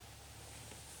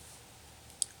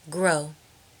Grow.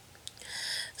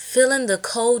 Feeling the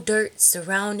cold dirt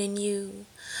surrounding you,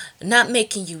 not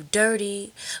making you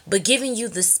dirty, but giving you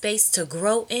the space to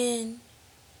grow in,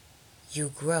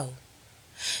 you grow.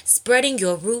 Spreading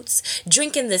your roots,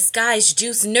 drinking the sky's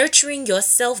juice, nurturing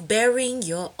yourself, bearing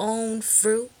your own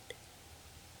fruit,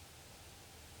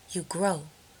 you grow.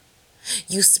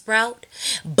 You sprout,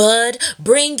 bud,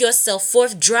 bring yourself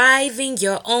forth, driving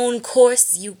your own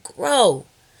course, you grow.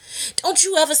 Don't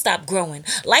you ever stop growing.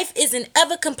 Life isn't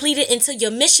ever completed until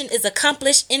your mission is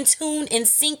accomplished, in tune, in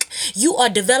sync. You are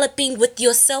developing with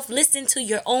yourself. Listen to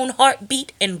your own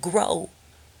heartbeat and grow.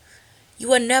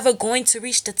 You are never going to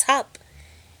reach the top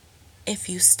if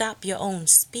you stop your own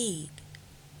speed.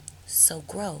 So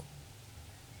grow.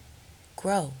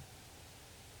 Grow.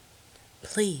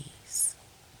 Please.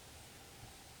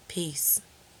 Peace.